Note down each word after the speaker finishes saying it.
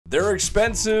They're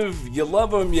expensive, you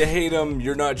love them, you hate them,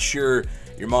 you're not sure,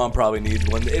 your mom probably needs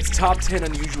one. It's top 10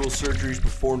 unusual surgeries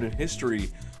performed in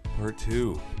history, part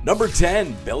 2. Number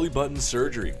 10, belly button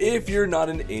surgery. If you're not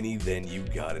an innie, then you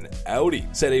got an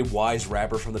outie, said a wise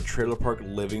rapper from the trailer park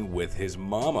living with his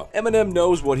mama. Eminem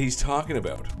knows what he's talking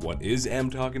about. What is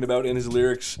M talking about in his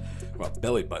lyrics? Well,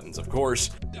 belly buttons, of course.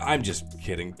 I'm just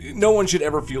kidding. No one should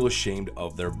ever feel ashamed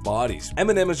of their bodies.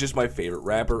 Eminem is just my favorite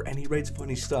rapper, and he writes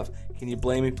funny stuff. Can you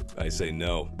blame me? I say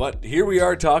no. But here we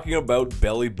are talking about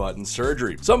belly button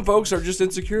surgery. Some folks are just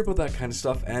insecure about that kind of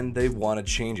stuff, and they want to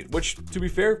change it. Which, to be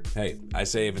fair, hey, I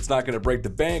say if it's not going to break the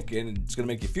bank and it's going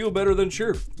to make you feel better, then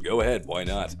sure, go ahead, why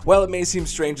not? While it may seem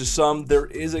strange to some, there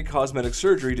is a cosmetic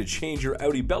surgery to change your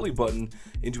outie belly button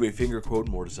into a finger quote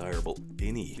more desirable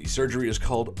innie. The surgery is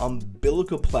called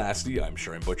Umbilicoplasty, I'm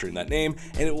sure I'm butchering that name,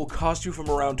 and it will cost you from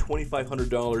around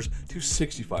 $2,500 to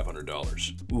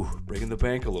 $6,500. Ooh, breaking the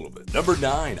bank a little bit. Number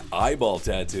 9, eyeball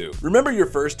tattoo. Remember your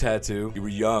first tattoo? You were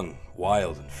young,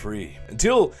 wild, and free.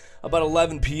 Until about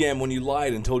 11 p.m. when you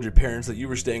lied and told your parents that you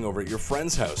were staying over at your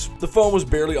friend's house. The phone was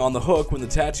barely on the hook when the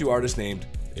tattoo artist named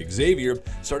Xavier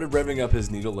started revving up his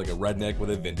needle like a redneck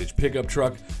with a vintage pickup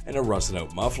truck and a rusted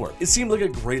out muffler. It seemed like a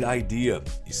great idea.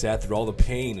 You sat through all the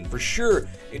pain and for sure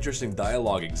interesting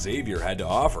dialogue Xavier had to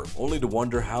offer, only to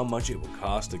wonder how much it would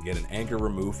cost to get an anchor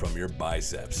removed from your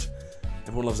biceps.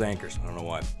 Everyone loves anchors, I don't know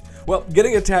why. Well,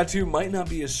 getting a tattoo might not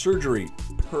be a surgery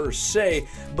per se,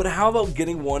 but how about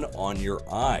getting one on your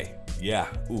eye? Yeah,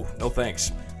 ooh, no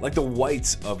thanks. Like the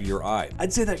whites of your eye.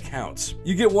 I'd say that counts.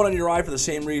 You get one on your eye for the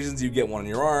same reasons you get one on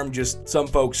your arm, just some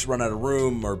folks run out of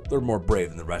room or they're more brave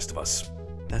than the rest of us.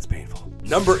 That's painful.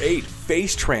 Number 8,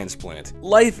 face transplant.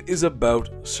 Life is about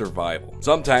survival.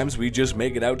 Sometimes we just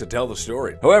make it out to tell the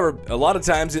story. However, a lot of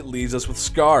times it leaves us with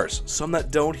scars, some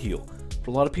that don't heal. For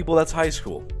a lot of people, that's high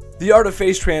school. The art of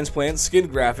face transplant, skin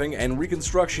grafting, and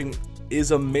reconstruction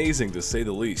is amazing to say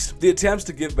the least. The attempts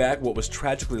to give back what was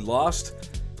tragically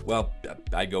lost, well,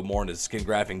 I go more into skin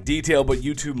grafting detail, but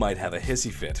YouTube might have a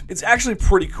hissy fit. It's actually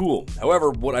pretty cool.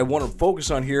 However, what I want to focus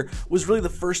on here was really the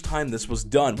first time this was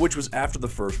done, which was after the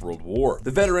First World War. The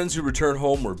veterans who returned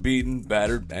home were beaten,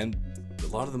 battered, and a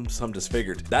lot of them some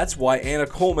disfigured. That's why Anna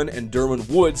Coleman and Derwin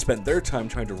Wood spent their time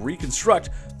trying to reconstruct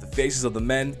the faces of the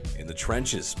men in the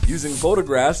trenches. Using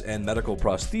photographs and medical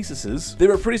prostheses, they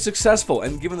were pretty successful,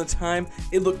 and given the time,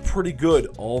 it looked pretty good,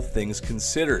 all things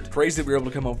considered. Crazy that we were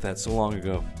able to come up with that so long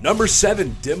ago. Number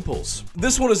 7, Dimples.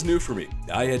 This one is new for me.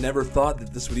 I had never thought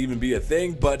that this would even be a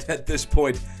thing, but at this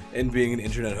point, and being an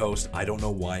internet host, I don't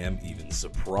know why I'm even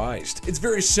surprised. It's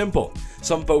very simple.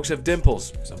 Some folks have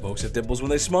dimples. Some folks have dimples when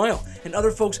they smile. And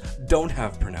other folks don't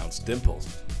have pronounced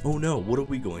dimples. Oh no, what are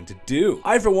we going to do?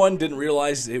 I, for one, didn't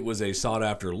realize it was a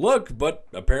sought-after look, but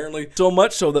apparently so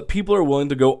much so that people are willing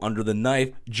to go under the knife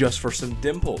just for some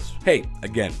dimples. Hey,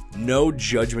 again, no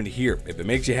judgment here. If it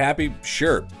makes you happy,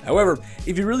 sure. However,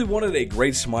 if you really wanted a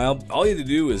great smile, all you have to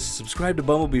do is subscribe to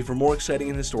Bumblebee for more exciting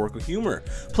and historical humor.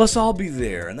 Plus, I'll be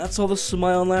there, and that's all the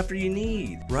smile and laughter you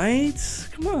need, right?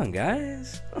 Come on,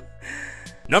 guys.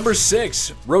 Number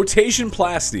 6,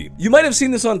 Rotationplasty. You might have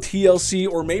seen this on TLC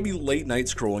or maybe late night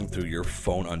scrolling through your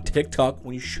phone on TikTok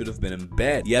when you should have been in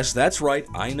bed. Yes, that's right,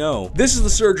 I know. This is the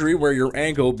surgery where your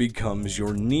ankle becomes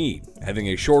your knee. Having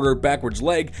a shorter backwards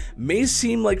leg may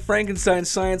seem like Frankenstein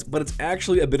science, but it's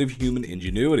actually a bit of human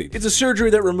ingenuity. It's a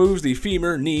surgery that removes the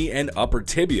femur, knee, and upper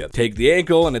tibia. Take the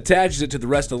ankle and attaches it to the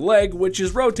rest of the leg, which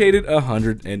is rotated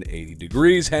 180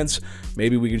 degrees. Hence,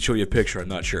 maybe we can show you a picture. I'm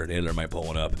not sure. Taylor might pull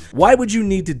one up. Why would you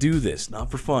need to do this?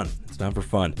 Not for fun. It's not for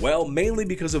fun. Well, mainly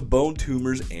because of bone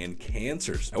tumors and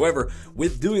cancers. However,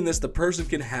 with doing this, the person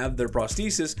can have their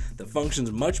prosthesis that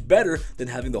functions much better than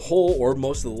having the whole or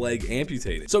most of the leg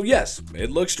amputated. So yes, it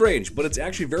looks strange, but it's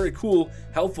actually very cool,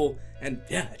 helpful, and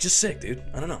yeah, it's just sick, dude.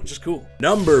 I don't know, it's just cool.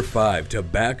 Number 5,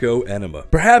 tobacco enema.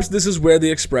 Perhaps this is where the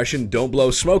expression "don't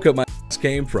blow smoke up my ass"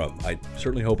 came from. I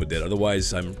certainly hope it did,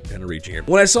 otherwise I'm kind of reaching here.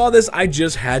 When I saw this, I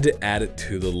just had to add it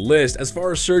to the list. As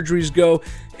far as surgeries go,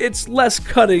 it's less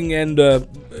cutting and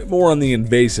more on the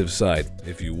invasive side,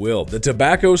 if you will. The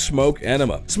tobacco smoke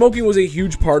enema. Smoking was a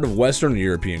huge part of Western and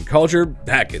European culture.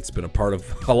 Heck, it's been a part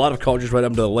of a lot of cultures right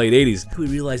up to the late 80s. We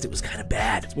realized it was kind of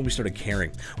bad. That's when we started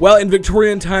caring. Well, in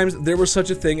Victorian times, there was such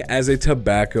a thing as a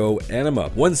tobacco enema.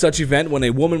 One such event when a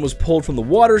woman was pulled from the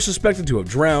water suspected to have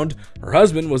drowned. Her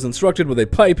husband was instructed with a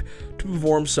pipe to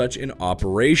perform such an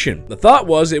operation. The thought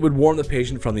was it would warm the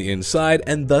patient from the inside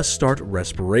and thus start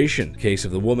respiration. In the case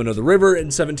of the woman of the river in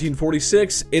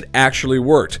 1746, it actually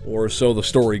worked, or so the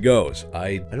story goes.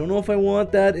 I don't know if I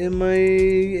want that in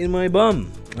my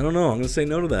bum. I don't know. I'm gonna say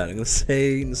no to that. I'm gonna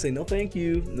say no, thank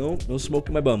you. No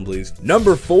smoking my bum, please.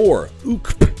 Number 4,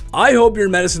 OOKP. I hope your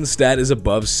medicine stat is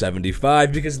above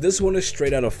 75 because this one is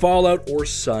straight out of Fallout or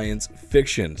science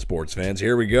fiction. Sports fans,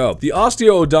 here we go. The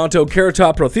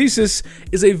osteodontokeratoprothesis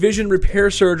is a vision repair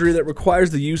surgery that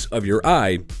requires the use of your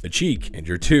eye, a cheek, and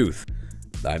your tooth.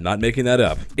 I'm not making that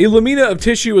up. A lamina of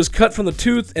tissue is cut from the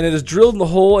tooth and it is drilled in the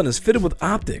hole and is fitted with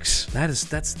optics. That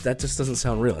just doesn't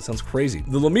sound real. That sounds crazy.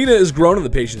 The lamina is grown in the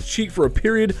patient's cheek for a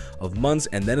period of months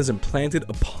and then is implanted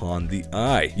upon the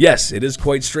eye. Yes, it is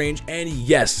quite strange, and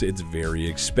yes, it's very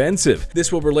expensive.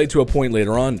 This will relate to a point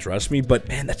later on, trust me, but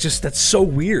man, that's so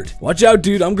weird. Watch out,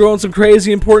 dude. I'm growing some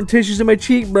crazy important tissues in my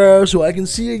cheek, bro, so I can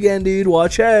see again, dude.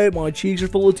 Watch out. My cheeks are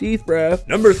full of teeth, bro.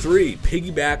 Number 3,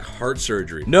 piggyback heart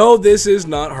surgery. No, this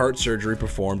is not heart surgery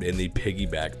performed in the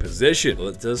piggyback position. Well,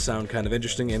 it does sound kind of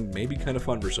interesting and maybe kind of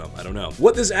fun for some. I don't know.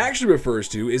 What this actually refers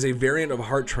to is a variant of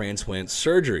heart transplant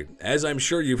surgery. As I'm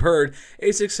sure you've heard,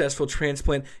 a successful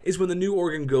transplant is when the new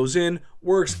organ goes in,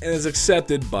 works, and is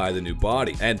accepted by the new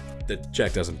body. And the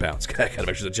check doesn't bounce. I gotta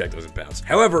make sure the check doesn't bounce.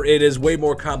 However, it is way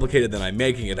more complicated than I'm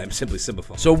making it. I'm simply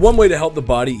simplifying. So one way to help the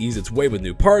body ease its way with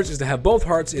new parts is to have both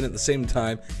hearts in at the same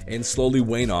time and slowly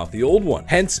wane off the old one.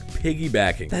 Hence,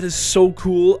 piggybacking. That is so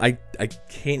cool. I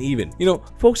can't even. You know,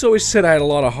 folks always said I had a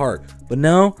lot of heart, but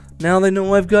now they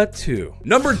know I've got 2.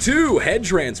 Number 2, head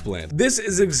transplant. This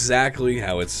is exactly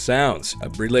how it sounds.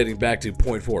 I'm relating back to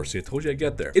point 4. See, I told you I'd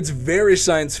get there. It's very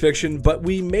science fiction, but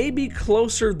we may be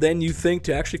closer than you think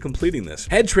to actually completing this.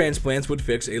 Head transplants would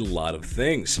fix a lot of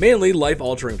things, mainly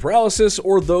life-altering paralysis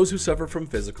or those who suffer from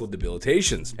physical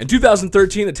debilitations. In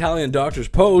 2013, Italian doctors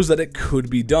posed that it could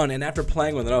be done, and after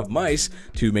playing with enough mice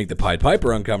to make the Pied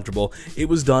Piper uncomfortable, it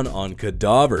was done on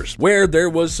cadavers, where there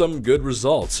was some good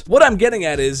results. What I'm getting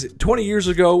at is, 20 years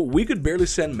ago, we could barely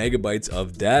send megabytes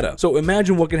of data. So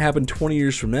imagine what can happen 20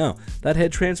 years from now. That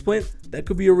head transplant, that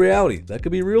could be a reality. That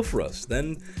could be real for us.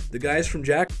 Then the guys from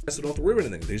Jackass don't have to worry about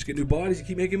anything. They just get new bodies and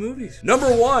keep making movies. Number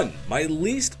 1, my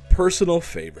least personal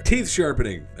favorite. Teeth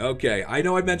sharpening. Okay, I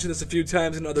know I've mentioned this a few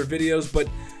times in other videos, but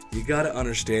you gotta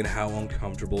understand how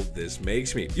uncomfortable this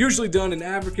makes me. Usually done in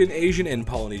African, Asian, and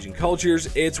Polynesian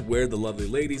cultures, it's where the lovely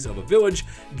ladies of a village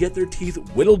get their teeth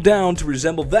whittled down to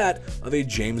resemble that of a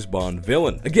James Bond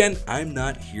villain. Again, I'm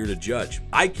not here to judge.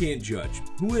 I can't judge.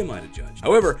 Who am I to judge?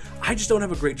 However, I just don't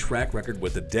have a great track record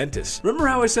with the dentist. Remember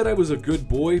how I said I was a good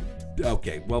boy?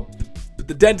 Okay, well,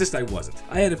 the dentist I wasn't.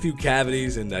 I had a few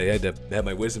cavities and I had to have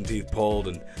my wisdom teeth pulled,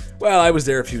 and well, I was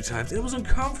there a few times and it was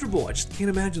uncomfortable. I just can't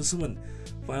imagine someone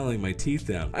filing my teeth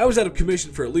down. I was out of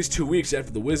commission for at least 2 weeks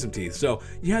after the wisdom teeth, so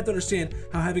you have to understand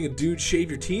how having a dude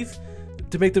shave your teeth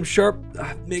to make them sharp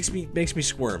makes me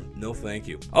squirm. No thank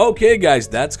you. Okay guys,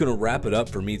 that's gonna wrap it up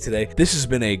for me today. This has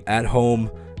been a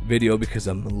at-home video because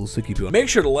I'm a little sicky poo. Make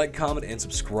sure to like, comment, and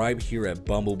subscribe here at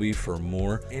Bumblebee for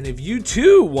more. And if you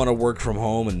too want to work from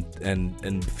home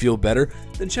and feel better,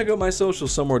 then check out my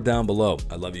socials somewhere down below.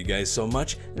 I love you guys so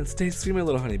much, and stay sweet, my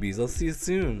little honeybees. I'll see you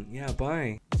soon. Yeah,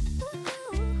 bye.